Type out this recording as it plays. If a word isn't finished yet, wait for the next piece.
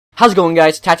How's it going,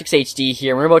 guys? TacTixHD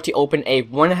here. We're about to open a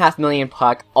 1.5 million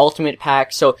puck ultimate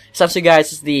pack. So essentially,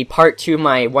 guys, this is the part 2 of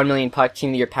my 1 million puck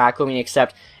team of the year pack opening,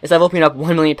 except instead of opening up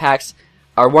 1 million packs,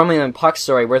 or 1 million pucks,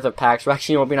 sorry, worth of packs, we're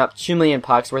actually opening up 2 million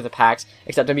pucks worth of packs,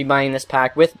 except I'll be buying this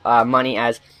pack with money,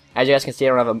 as you guys can see, I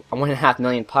don't have a 1.5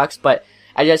 million pucks, but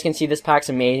as you guys can see, this pack's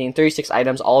amazing. 36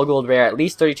 items, all gold rare, at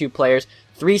least 32 players,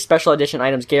 3 special edition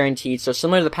items guaranteed. So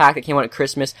similar to the pack that came out at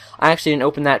Christmas, I actually didn't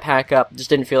open that pack up. Just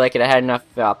didn't feel like it. I had enough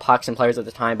pucks and players at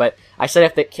the time. But I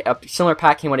said if a similar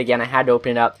pack came out again, I had to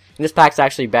open it up. And this pack's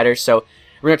actually better. So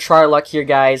we're going to try our luck here,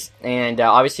 guys. And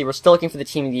obviously, we're still looking for the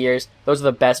team of the years. Those are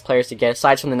the best players to get.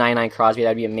 Aside from the 99 Crosby,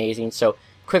 that'd be amazing. So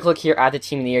quick look here at the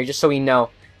team of the year, just so we know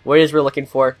what it is we're looking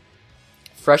for.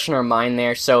 Fresh in our mind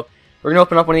there. So we're going to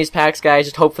open up one of these packs, guys.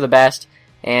 Just hope for the best.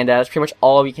 And that's pretty much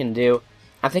all we can do.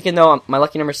 I'm thinking, though, my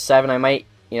lucky number 7, I might,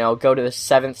 go to the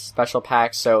 7th special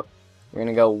pack. So we're going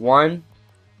to go 1,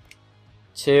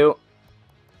 2,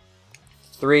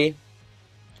 3.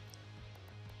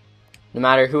 No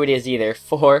matter who it is either.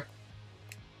 4,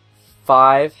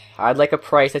 5. I'd like a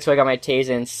price. That's why I got my Taze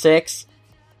in. 6.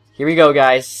 Here we go,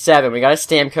 guys. 7. We got a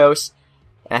Stamkos.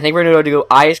 And I think we're going to go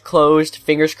eyes closed,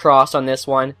 fingers crossed on this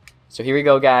one. So here we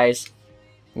go, guys.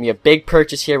 Gonna be a big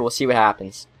purchase here. We'll see what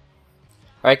happens.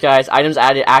 Alright, guys. Items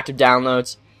added, active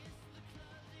downloads.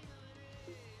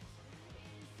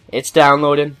 It's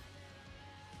downloaded.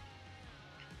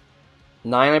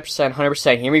 99%,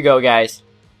 100%. Here we go, guys.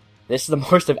 This is the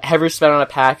most I've ever spent on a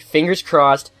pack. Fingers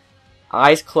crossed.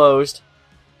 Eyes closed.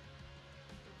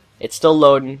 It's still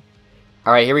loading.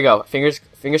 Alright, here we go. Fingers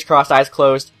crossed, eyes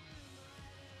closed.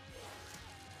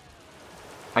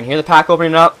 I can hear the pack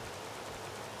opening up.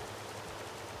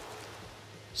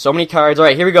 So many cards.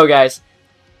 Alright, here we go, guys.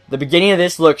 The beginning of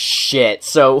this looks shit.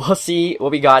 So we'll see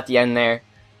what we got at the end there.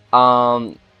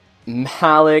 Malik,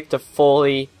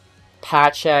 Toffoli,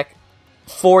 Pacek,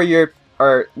 4-year,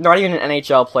 or not even an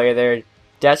NHL player there.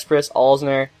 Despres,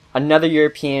 Alzner, another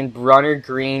European, Brunner,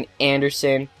 Green,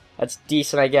 Anderson. That's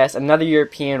decent, I guess. Another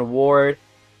European, Ward,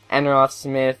 Enroth,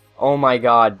 Smith. Oh my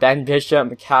god. Ben Bishop,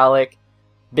 McCallick.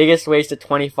 Biggest waste of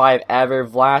 25 ever.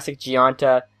 Vlasic,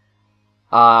 Giunta.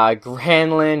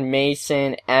 Granlund,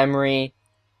 Mason, Emery,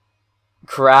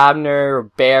 Grabner,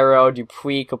 Ribeiro,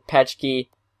 Dupuis, Kopechki.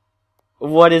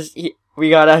 We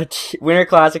got a Winter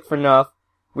Classic for Nuff.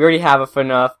 We already have it for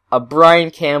Nuff. A Brian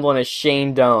Campbell and a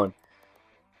Shane Doan.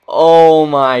 Oh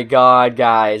my god,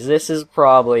 guys. This is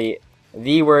probably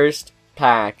the worst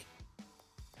pack.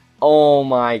 Oh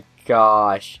my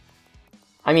gosh.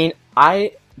 I mean,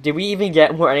 did we even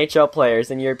get more NHL players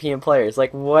than European players?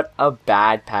 Like, what a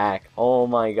bad pack. Oh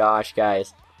my gosh,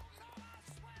 guys.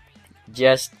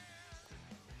 Just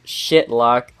shit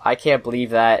luck. I can't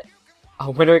believe that. A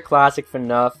Winter Classic for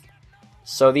Nuff.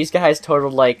 So these guys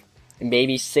totaled like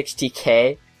maybe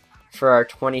 60k for our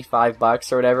 25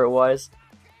 bucks or whatever it was.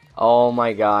 Oh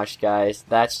my gosh, guys.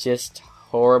 That's just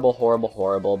horrible, horrible,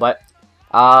 horrible. But,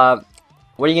 what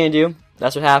are you gonna do?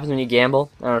 That's what happens when you gamble.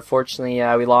 Unfortunately,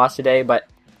 we lost today, but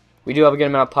we do have a good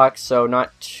amount of pucks, so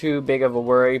not too big of a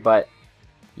worry, but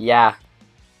yeah,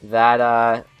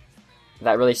 that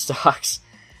really sucks.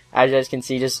 As you guys can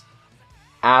see, just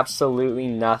absolutely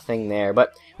nothing there. But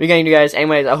what are you going to do, guys?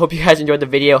 Anyways, I hope you guys enjoyed the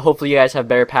video. Hopefully you guys have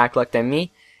better pack luck than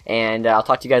me, and I'll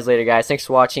talk to you guys later, guys. Thanks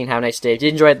for watching. Have a nice day. If you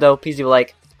did enjoy it, though, please leave a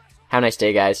like. Have a nice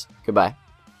day, guys. Goodbye.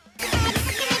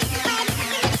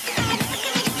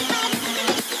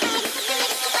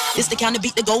 It's the kind of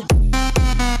beat that go.